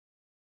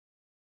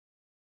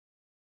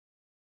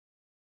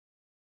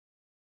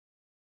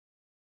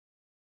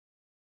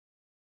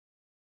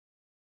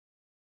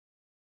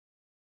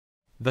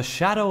The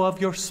Shadow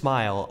of Your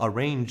Smile,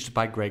 arranged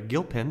by Greg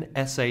Gilpin,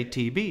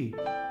 SATB.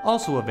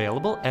 Also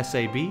available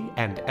SAB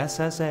and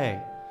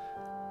SSA.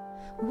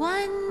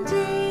 One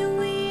day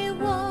we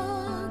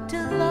walked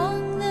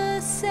along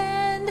the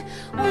sand,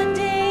 one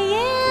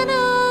day in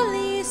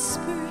early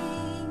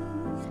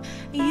spring.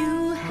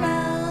 You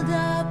held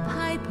a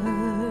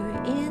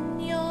piper in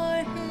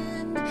your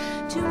hand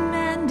to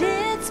mend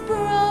its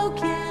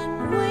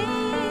broken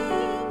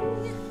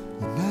wing.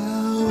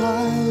 Now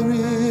I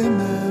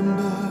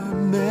remember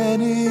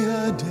many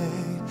a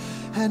day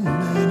and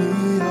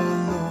many a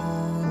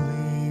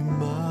lonely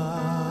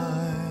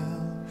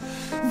mile.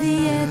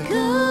 The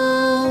echo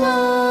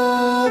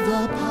of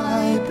a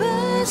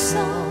piper's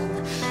song,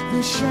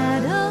 the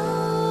shadow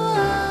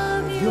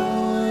of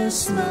your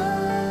smile.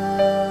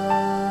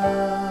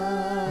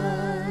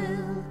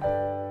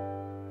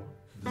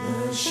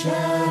 The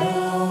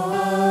shadow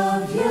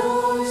of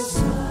your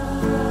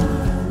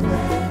smile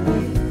when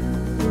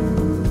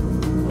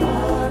you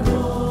are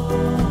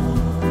gone.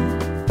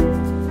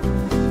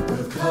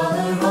 The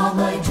color of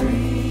my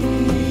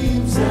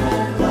dreams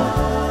and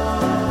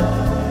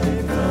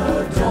like the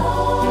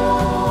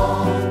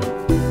dawn.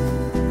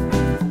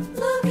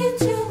 Look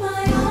into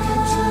my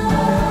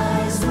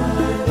eyes,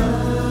 my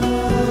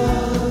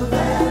love,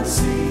 and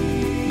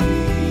see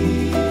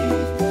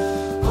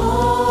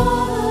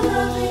all the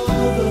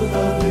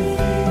lovely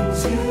things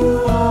you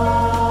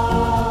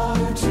are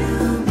to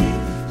me.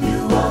 You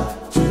are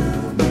to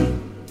me.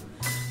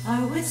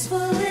 Our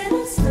wistful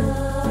little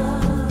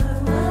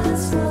star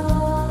was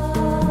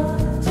far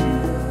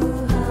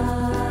too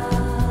high.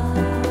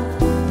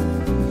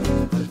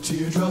 A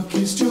teardrop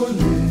kissed your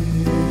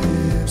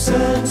lips,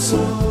 and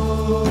so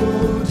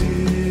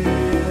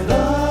did I.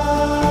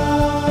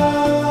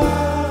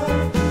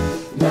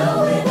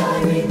 Now when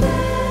I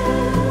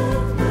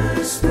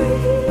remember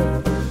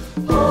spring,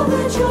 all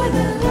the joy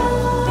that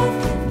love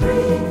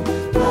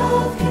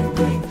can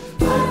bring,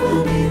 I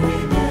will be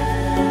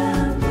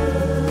remembering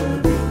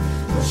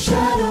the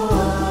shadow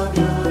of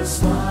your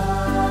smile.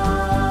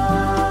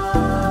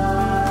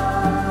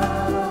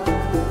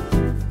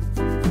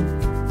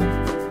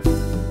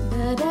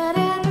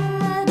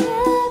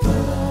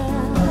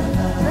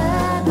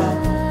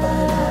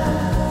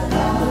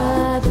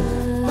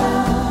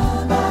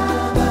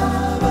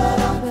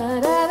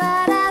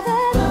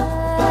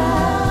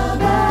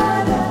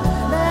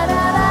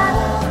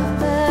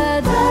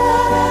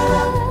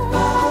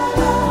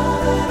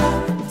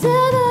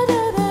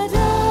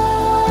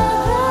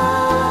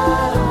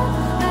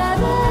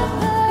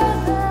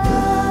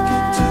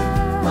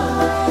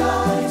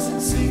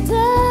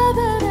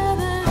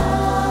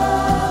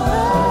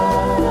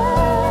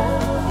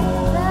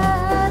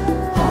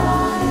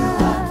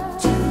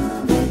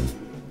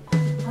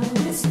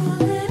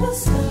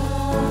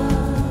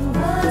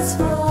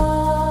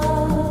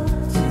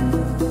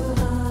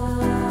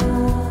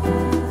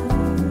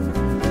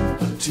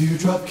 A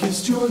teardrop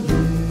kissed your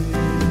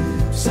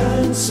lips,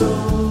 and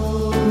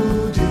so